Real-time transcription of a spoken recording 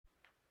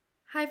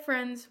Hi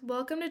friends,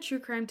 welcome to True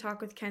Crime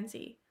Talk with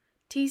Kenzie.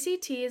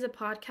 TCT is a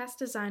podcast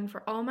designed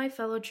for all my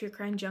fellow true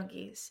crime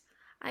junkies.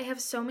 I have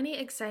so many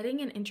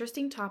exciting and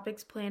interesting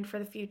topics planned for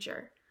the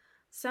future.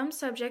 Some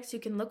subjects you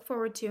can look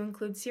forward to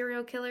include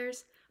serial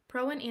killers,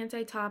 pro and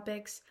anti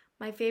topics,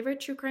 my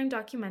favorite true crime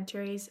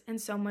documentaries,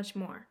 and so much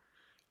more.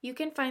 You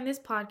can find this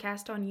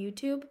podcast on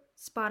YouTube,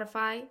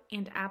 Spotify,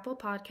 and Apple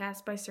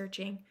Podcasts by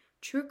searching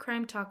True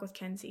Crime Talk with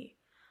Kenzie.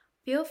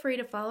 Feel free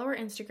to follow our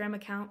Instagram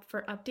account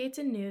for updates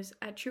and news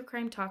at True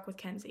Crime Talk with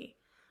Kenzie.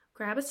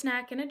 Grab a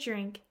snack and a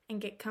drink and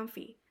get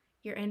comfy.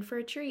 You're in for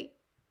a treat.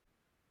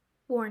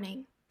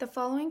 Warning: the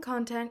following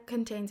content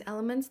contains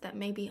elements that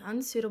may be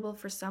unsuitable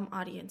for some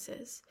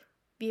audiences.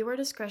 Viewer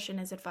discretion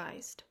is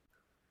advised.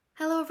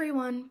 Hello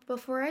everyone.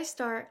 Before I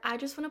start, I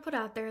just want to put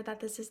out there that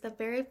this is the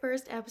very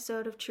first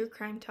episode of True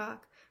Crime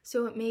Talk,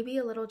 so it may be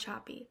a little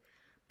choppy.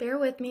 Bear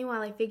with me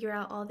while I figure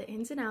out all the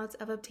ins and outs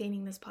of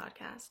obtaining this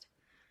podcast.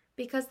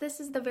 Because this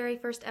is the very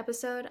first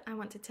episode, I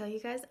want to tell you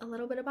guys a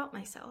little bit about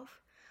myself.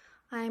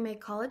 I am a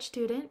college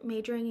student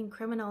majoring in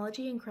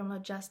criminology and criminal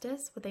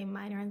justice with a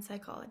minor in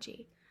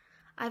psychology.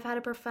 I've had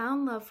a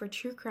profound love for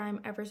true crime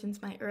ever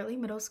since my early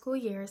middle school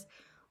years,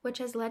 which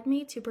has led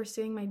me to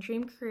pursuing my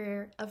dream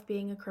career of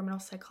being a criminal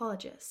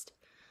psychologist.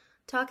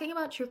 Talking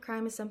about true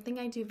crime is something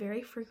I do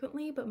very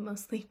frequently, but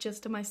mostly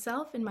just to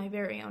myself in my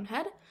very own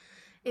head.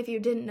 If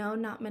you didn't know,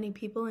 not many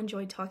people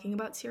enjoy talking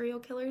about serial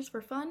killers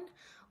for fun,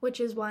 which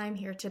is why I'm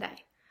here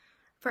today.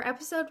 For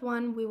episode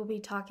 1, we will be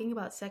talking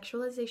about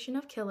sexualization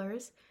of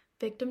killers,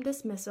 victim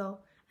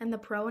dismissal, and the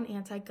pro and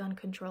anti-gun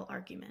control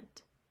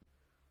argument.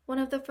 One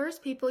of the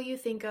first people you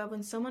think of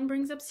when someone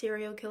brings up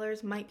serial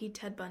killers might be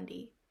Ted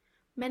Bundy.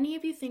 Many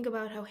of you think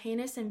about how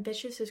heinous and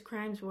vicious his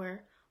crimes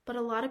were, but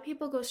a lot of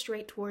people go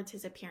straight towards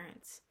his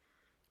appearance.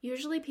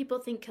 Usually people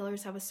think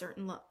killers have a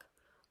certain look.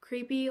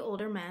 Creepy,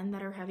 older men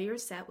that are heavier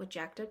set with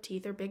jacked up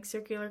teeth or big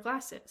circular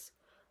glasses.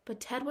 But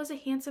Ted was a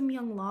handsome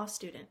young law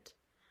student.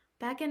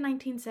 Back in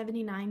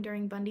 1979,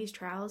 during Bundy's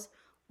trials,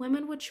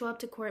 women would show up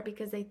to court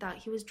because they thought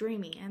he was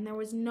dreamy, and there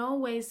was no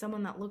way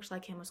someone that looked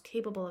like him was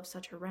capable of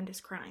such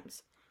horrendous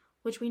crimes,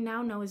 which we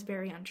now know is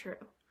very untrue.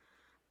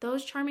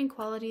 Those charming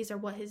qualities are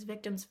what his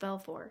victims fell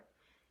for.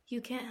 You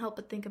can't help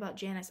but think about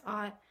Janice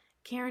Ott,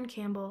 Karen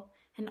Campbell,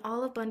 and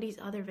all of Bundy's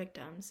other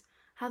victims,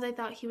 how they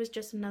thought he was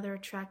just another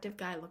attractive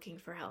guy looking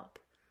for help.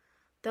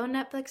 Though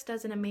Netflix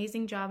does an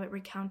amazing job at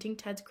recounting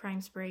Ted's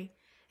crime spree,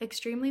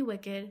 extremely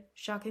wicked,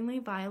 shockingly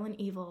vile and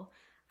evil,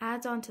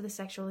 adds on to the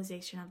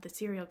sexualization of the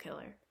serial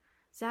killer.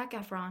 Zac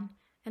Efron,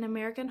 an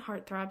American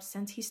heartthrob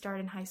since he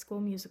starred in High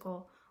School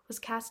Musical, was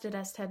casted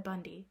as Ted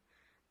Bundy.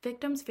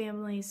 Victims'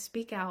 families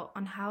speak out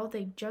on how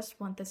they just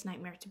want this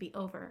nightmare to be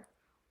over.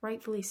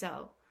 Rightfully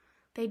so.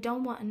 They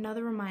don't want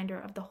another reminder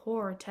of the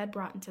horror Ted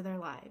brought into their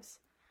lives.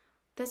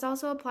 This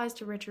also applies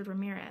to Richard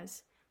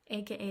Ramirez,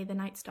 aka the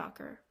Night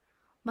Stalker.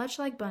 Much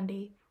like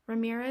Bundy,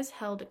 Ramirez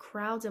held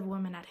crowds of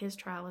women at his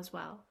trial as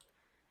well.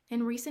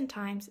 In recent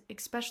times,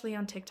 especially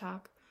on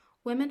TikTok,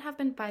 women have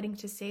been fighting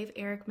to save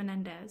Eric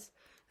Menendez,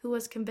 who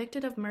was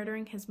convicted of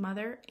murdering his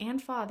mother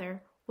and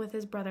father with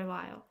his brother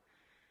Lyle.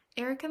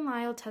 Eric and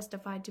Lyle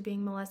testified to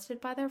being molested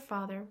by their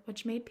father,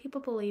 which made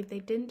people believe they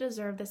didn't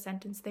deserve the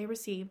sentence they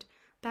received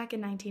back in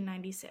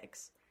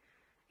 1996.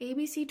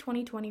 ABC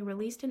 2020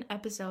 released an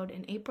episode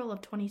in April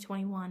of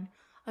 2021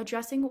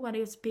 addressing what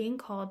is being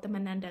called the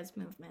Menendez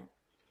movement.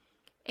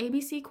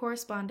 ABC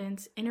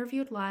correspondents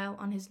interviewed Lyle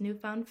on his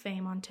newfound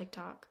fame on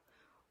TikTok.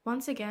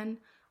 Once again,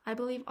 I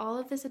believe all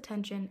of this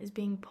attention is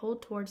being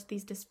pulled towards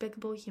these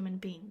despicable human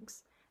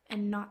beings,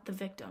 and not the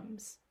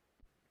victims.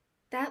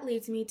 That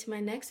leads me to my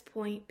next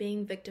point,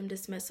 being victim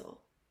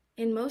dismissal.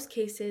 In most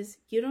cases,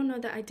 you don't know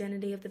the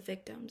identity of the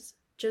victims,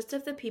 just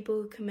of the people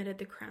who committed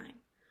the crime.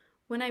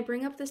 When I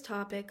bring up this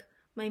topic,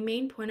 my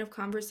main point of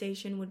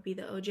conversation would be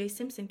the O.J.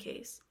 Simpson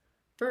case.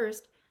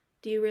 First,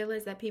 do you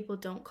realize that people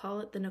don't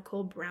call it the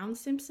Nicole Brown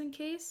Simpson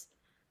case?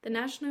 The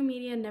national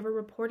media never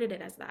reported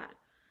it as that.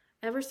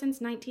 Ever since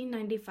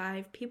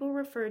 1995, people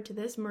referred to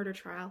this murder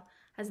trial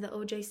as the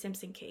O.J.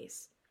 Simpson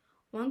case.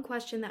 One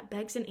question that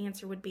begs an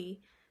answer would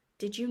be,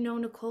 did you know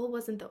Nicole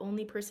wasn't the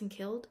only person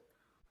killed?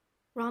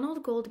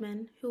 Ronald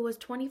Goldman, who was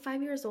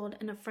 25 years old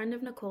and a friend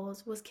of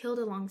Nicole's, was killed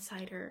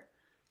alongside her.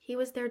 He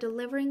was there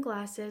delivering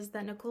glasses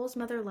that Nicole's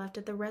mother left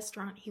at the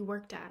restaurant he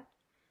worked at.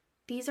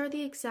 These are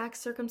the exact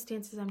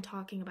circumstances I'm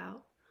talking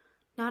about.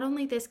 Not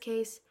only this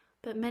case,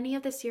 but many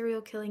of the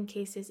serial killing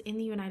cases in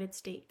the United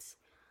States.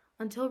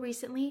 Until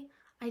recently,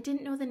 I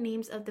didn't know the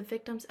names of the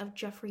victims of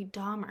Jeffrey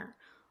Dahmer,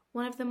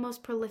 one of the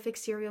most prolific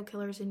serial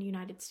killers in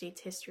United States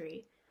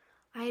history.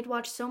 I had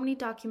watched so many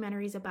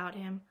documentaries about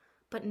him,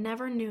 but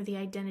never knew the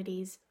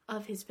identities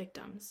of his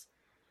victims.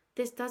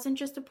 This doesn't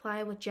just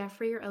apply with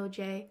Jeffrey or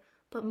OJ,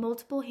 but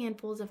multiple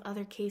handfuls of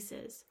other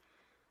cases.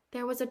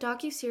 There was a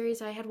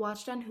docuseries I had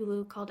watched on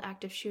Hulu called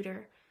Active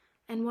Shooter,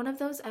 and one of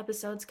those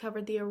episodes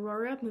covered the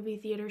Aurora movie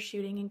theater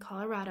shooting in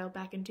Colorado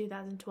back in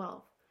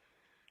 2012.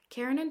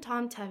 Karen and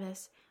Tom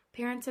Tevis,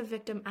 parents of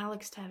victim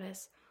Alex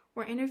Tevis,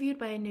 were interviewed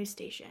by a news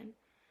station.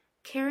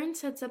 Karen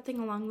said something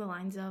along the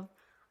lines of,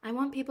 I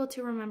want people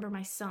to remember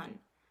my son,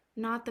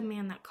 not the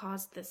man that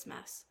caused this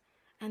mess.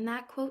 And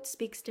that quote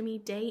speaks to me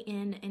day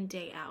in and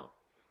day out.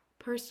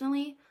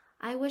 Personally,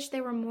 I wish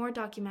there were more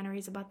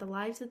documentaries about the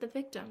lives of the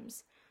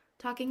victims,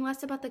 talking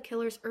less about the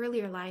killer's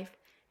earlier life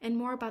and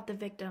more about the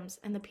victims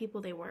and the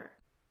people they were.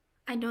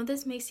 I know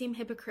this may seem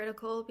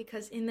hypocritical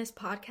because in this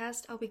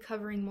podcast I'll be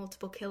covering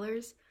multiple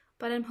killers,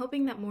 but I'm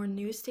hoping that more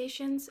news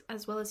stations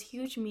as well as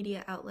huge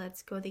media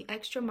outlets go the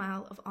extra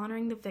mile of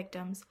honoring the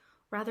victims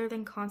rather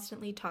than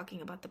constantly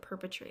talking about the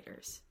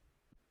perpetrators.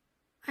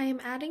 I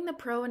am adding the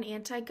pro and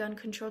anti-gun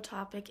control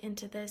topic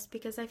into this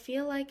because I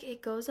feel like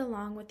it goes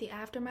along with the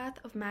aftermath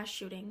of mass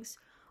shootings,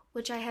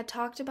 which I had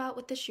talked about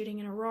with the shooting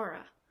in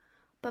Aurora.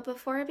 But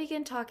before I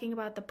begin talking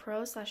about the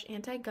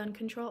pro/anti-gun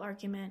control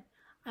argument,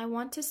 I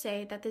want to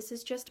say that this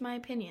is just my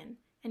opinion,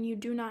 and you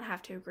do not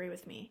have to agree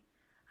with me.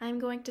 I am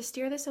going to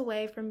steer this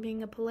away from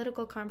being a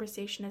political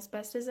conversation as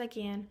best as I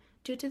can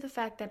due to the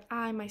fact that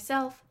I,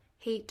 myself,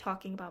 hate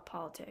talking about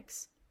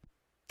politics.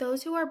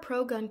 Those who are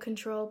pro-gun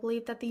control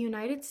believe that the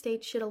United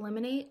States should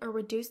eliminate or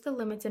reduce the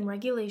limits and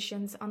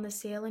regulations on the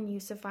sale and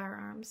use of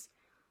firearms.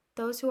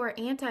 Those who are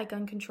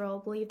anti-gun control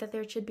believe that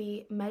there should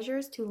be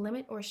measures to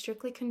limit or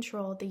strictly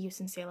control the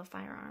use and sale of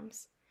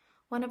firearms.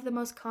 One of the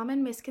most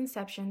common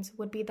misconceptions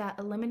would be that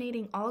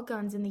eliminating all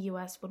guns in the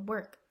U.S. would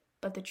work,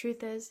 but the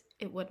truth is,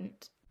 it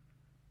wouldn't.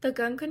 The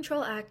Gun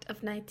Control Act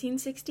of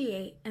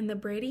 1968 and the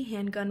Brady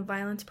Handgun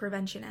Violence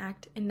Prevention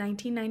Act in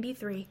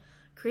 1993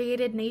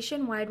 created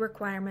nationwide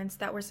requirements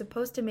that were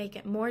supposed to make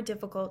it more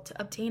difficult to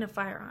obtain a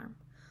firearm.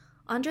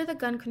 Under the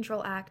Gun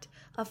Control Act,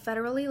 a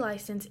federally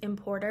licensed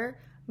importer,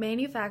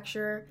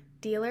 manufacturer,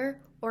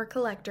 dealer, or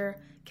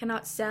collector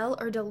cannot sell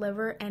or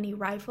deliver any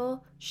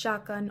rifle,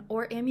 shotgun,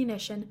 or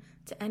ammunition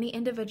to any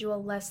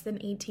individual less than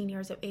 18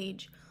 years of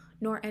age,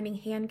 nor any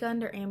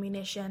handgun or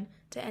ammunition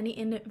to any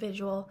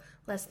individual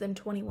less than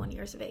 21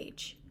 years of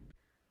age.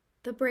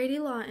 The Brady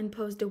Law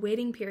imposed a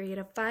waiting period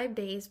of 5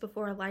 days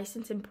before a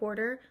licensed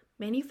importer,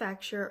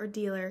 manufacturer, or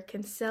dealer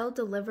can sell,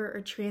 deliver,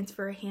 or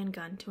transfer a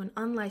handgun to an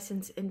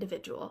unlicensed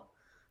individual.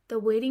 The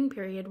waiting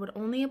period would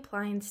only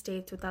apply in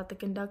states without the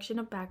conduction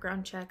of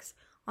background checks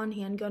on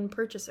handgun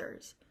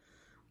purchasers.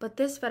 But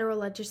this federal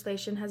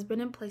legislation has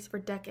been in place for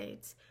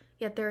decades,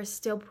 yet there is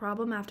still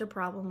problem after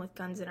problem with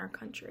guns in our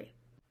country.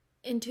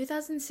 In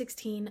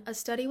 2016, a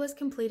study was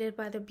completed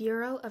by the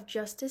Bureau of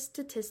Justice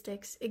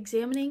Statistics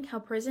examining how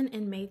prison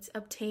inmates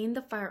obtained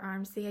the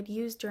firearms they had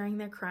used during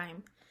their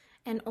crime,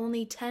 and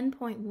only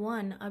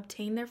 10.1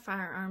 obtained their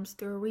firearms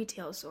through a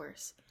retail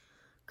source.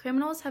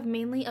 Criminals have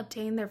mainly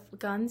obtained their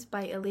guns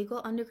by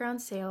illegal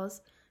underground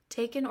sales,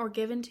 taken or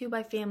given to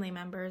by family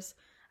members,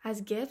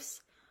 as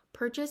gifts,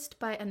 purchased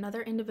by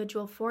another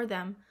individual for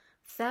them,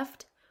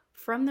 theft,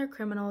 from their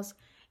criminals,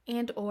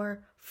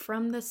 and/or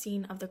from the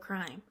scene of the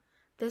crime.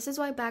 This is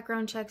why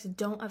background checks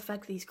don't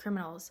affect these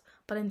criminals,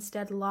 but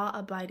instead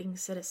law-abiding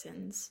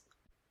citizens.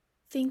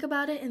 Think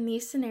about it in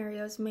these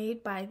scenarios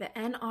made by the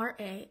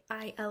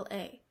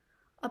NRAILA.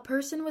 A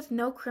person with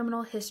no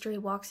criminal history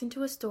walks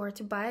into a store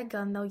to buy a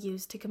gun they'll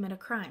use to commit a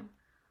crime.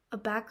 A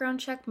background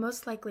check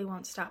most likely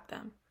won't stop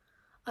them.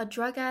 A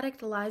drug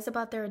addict lies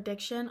about their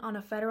addiction on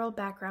a federal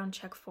background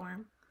check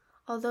form.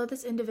 Although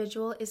this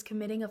individual is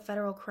committing a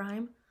federal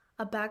crime,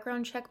 a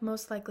background check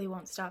most likely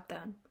won't stop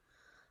them.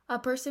 A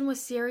person with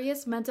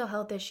serious mental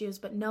health issues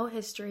but no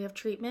history of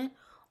treatment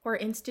or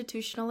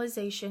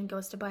institutionalization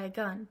goes to buy a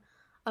gun.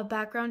 A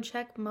background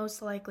check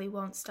most likely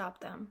won't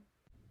stop them.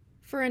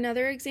 For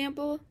another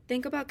example,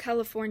 think about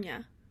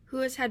California, who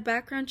has had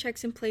background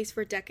checks in place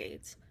for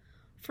decades.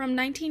 From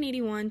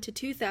 1981 to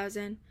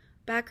 2000,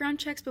 background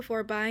checks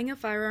before buying a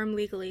firearm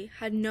legally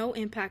had no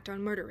impact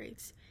on murder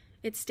rates.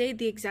 It stayed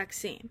the exact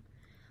same.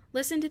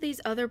 Listen to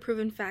these other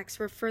proven facts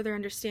for further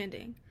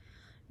understanding.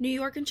 New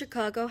York and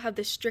Chicago have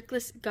the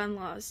strictest gun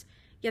laws,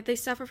 yet they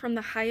suffer from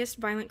the highest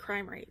violent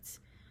crime rates.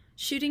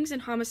 Shootings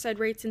and homicide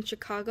rates in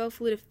Chicago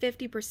flew to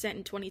 50%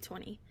 in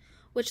 2020,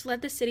 which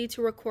led the city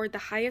to record the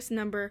highest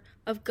number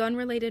of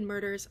gun-related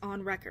murders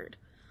on record.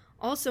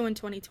 Also in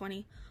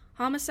 2020,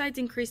 homicides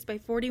increased by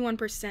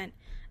 41%,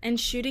 and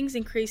shootings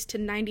increased to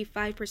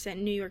 95%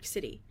 in New York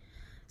City.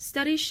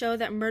 Studies show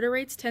that murder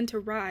rates tend to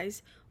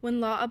rise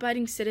when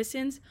law-abiding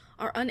citizens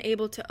are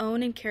unable to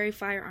own and carry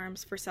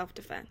firearms for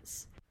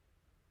self-defense.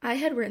 I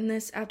had written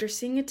this after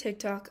seeing a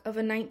TikTok of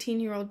a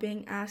 19-year-old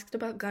being asked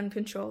about gun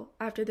control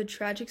after the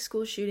tragic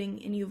school shooting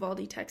in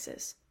Uvalde,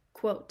 Texas.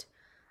 Quote,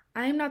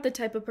 "I am not the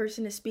type of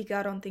person to speak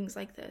out on things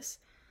like this,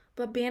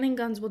 but banning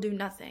guns will do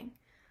nothing.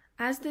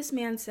 As this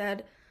man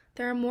said,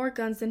 there are more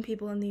guns than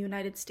people in the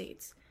United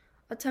States.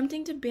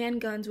 Attempting to ban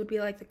guns would be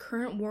like the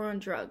current war on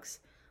drugs.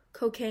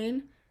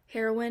 Cocaine,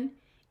 heroin,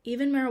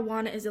 even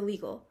marijuana is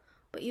illegal,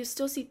 but you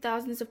still see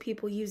thousands of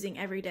people using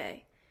every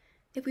day.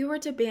 If we were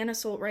to ban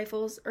assault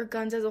rifles, or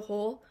guns as a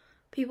whole,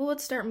 people would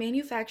start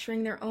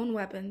manufacturing their own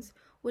weapons,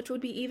 which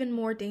would be even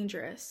more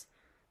dangerous.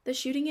 The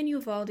shooting in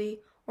Uvalde,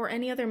 or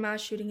any other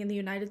mass shooting in the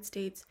United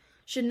States,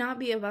 should not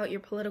be about your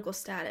political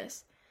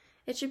status.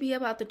 It should be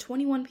about the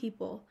 21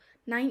 people,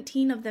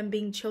 19 of them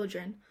being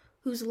children,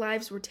 whose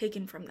lives were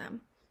taken from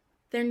them.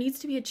 There needs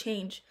to be a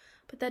change,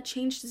 but that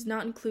change does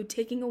not include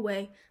taking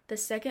away the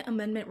Second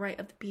Amendment right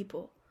of the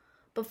people.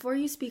 Before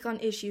you speak on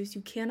issues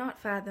you cannot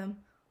fathom,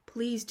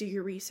 please do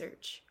your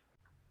research.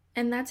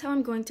 And that's how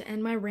I'm going to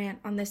end my rant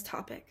on this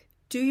topic.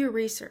 Do your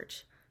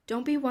research.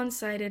 Don't be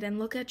one-sided and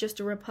look at just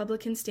a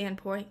Republican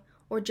standpoint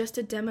or just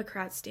a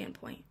Democrat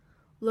standpoint.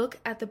 Look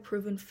at the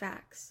proven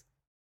facts.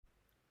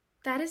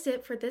 That is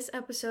it for this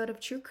episode of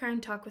True Crime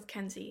Talk with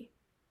Kenzie.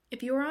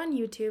 If you are on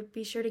YouTube,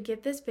 be sure to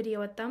give this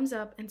video a thumbs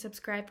up and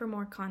subscribe for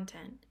more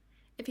content.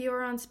 If you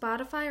are on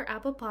Spotify or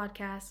Apple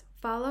Podcasts,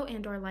 follow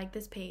and/or like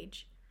this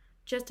page.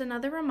 Just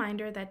another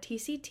reminder that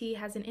TCT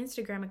has an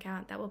Instagram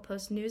account that will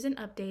post news and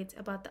updates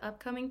about the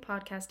upcoming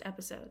podcast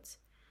episodes.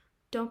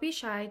 Don't be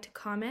shy to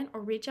comment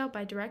or reach out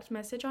by direct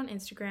message on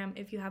Instagram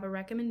if you have a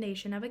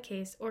recommendation of a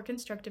case or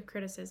constructive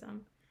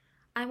criticism.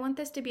 I want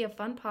this to be a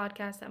fun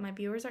podcast that my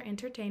viewers are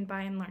entertained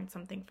by and learn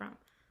something from,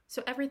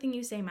 so everything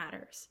you say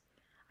matters.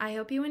 I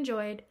hope you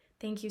enjoyed.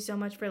 Thank you so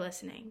much for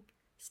listening.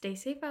 Stay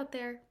safe out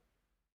there.